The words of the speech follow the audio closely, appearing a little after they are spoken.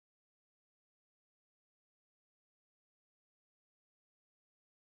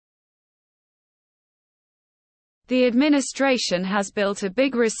The administration has built a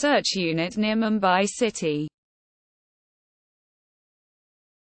big research unit near Mumbai city.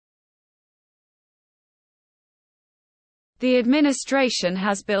 The administration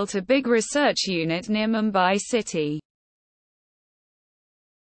has built a big research unit near Mumbai city.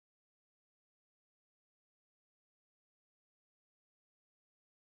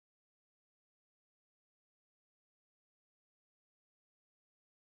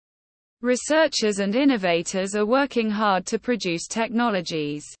 Researchers and innovators are working hard to produce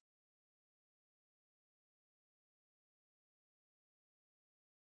technologies.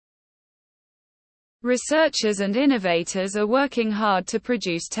 Researchers and innovators are working hard to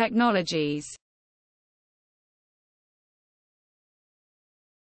produce technologies.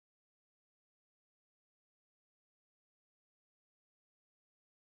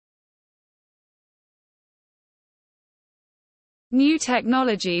 New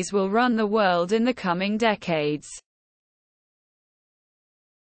technologies will run the world in the coming decades.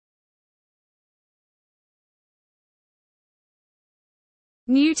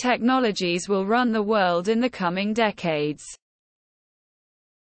 New technologies will run the world in the coming decades.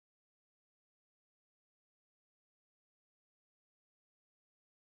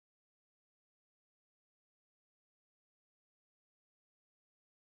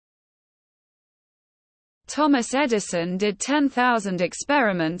 Thomas Edison did 10,000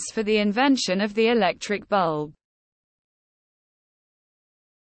 experiments for the invention of the electric bulb.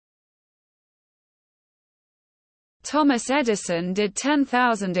 Thomas Edison did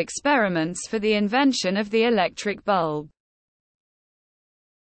 10,000 experiments for the invention of the electric bulb.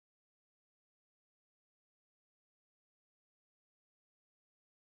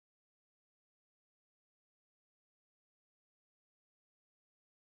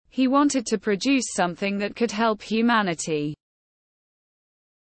 He wanted to produce something that could help humanity.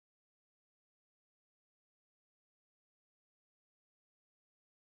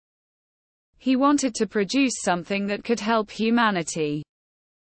 He wanted to produce something that could help humanity.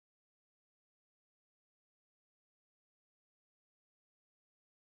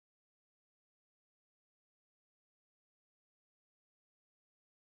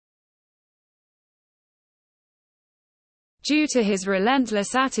 Due to his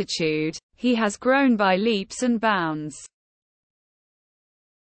relentless attitude, he has grown by leaps and bounds.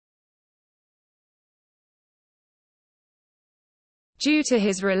 Due to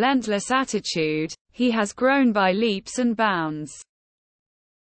his relentless attitude, he has grown by leaps and bounds.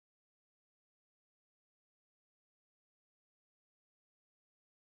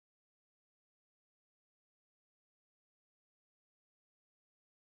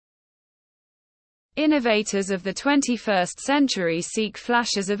 Innovators of the 21st century seek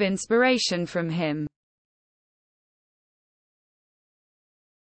flashes of inspiration from him.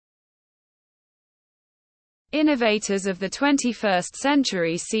 Innovators of the 21st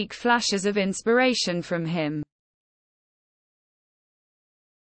century seek flashes of inspiration from him.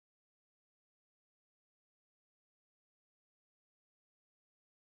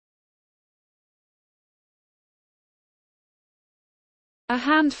 A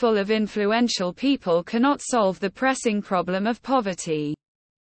handful of influential people cannot solve the pressing problem of poverty.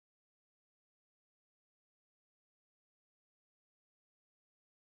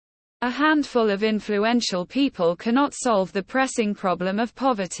 A handful of influential people cannot solve the pressing problem of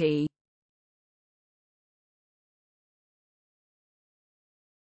poverty.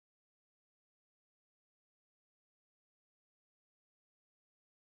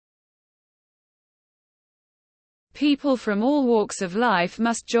 People from all walks of life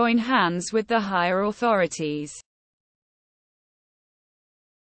must join hands with the higher authorities.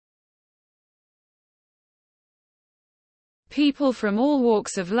 People from all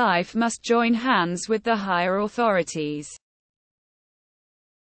walks of life must join hands with the higher authorities.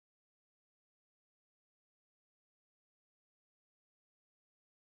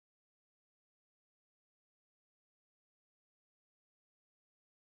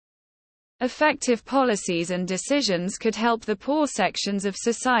 Effective policies and decisions could help the poor sections of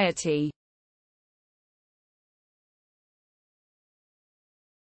society.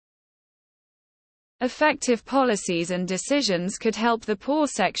 Effective policies and decisions could help the poor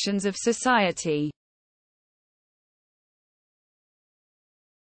sections of society.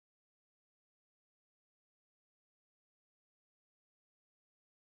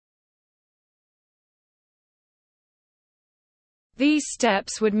 These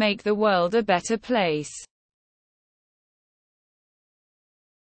steps would make the world a better place.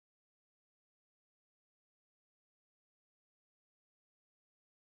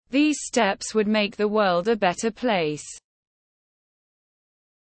 These steps would make the world a better place.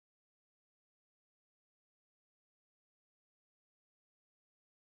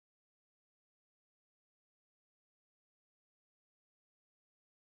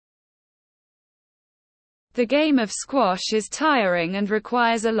 The game of squash is tiring and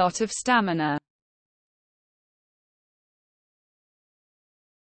requires a lot of stamina.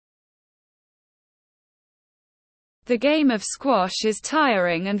 The game of squash is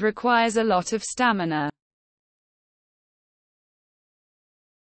tiring and requires a lot of stamina.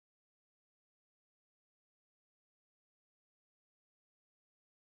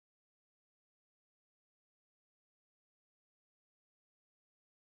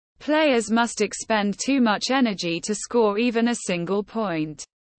 Players must expend too much energy to score even a single point.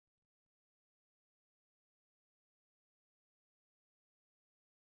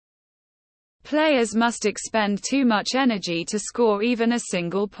 Players must expend too much energy to score even a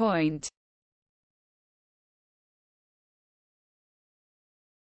single point.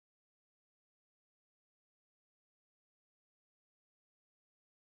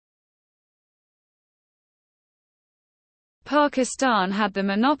 Pakistan had the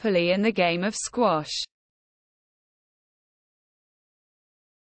monopoly in the game of squash.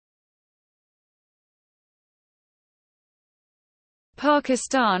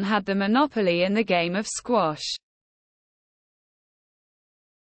 Pakistan had the monopoly in the game of squash.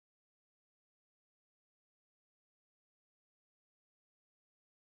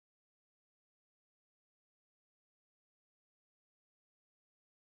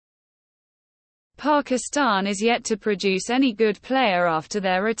 Pakistan is yet to produce any good player after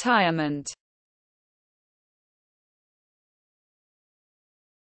their retirement.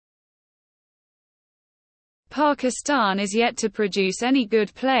 Pakistan is yet to produce any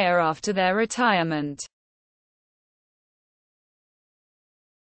good player after their retirement.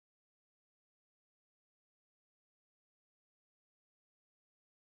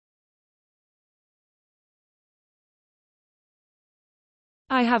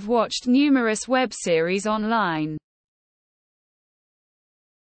 I have watched numerous web series online.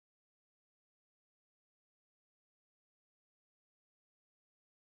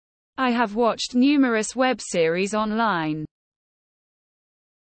 I have watched numerous web series online.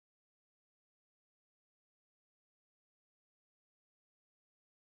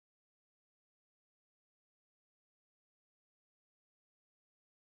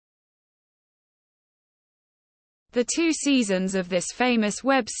 The 2 seasons of this famous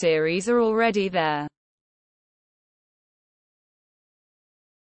web series are already there.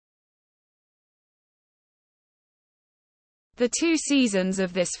 The 2 seasons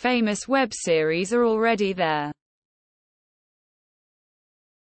of this famous web series are already there.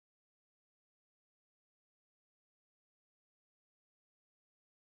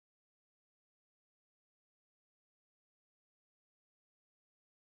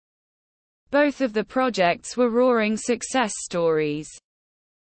 Both of the projects were roaring success stories.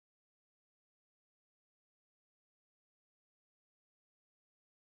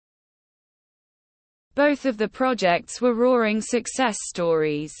 Both of the projects were roaring success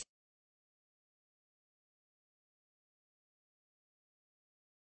stories.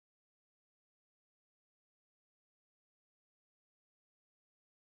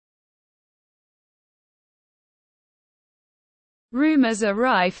 Rumors are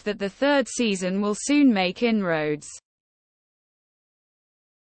rife that the 3rd season will soon make inroads.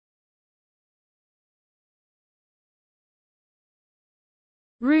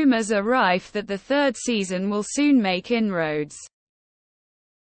 Rumors are rife that the 3rd season will soon make inroads.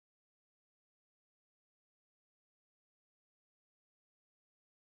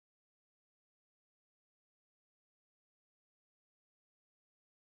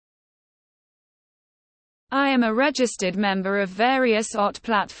 I am a registered member of various OT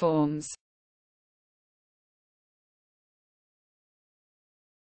platforms.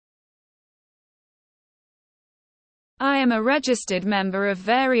 I am a registered member of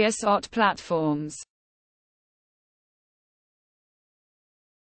various OT platforms.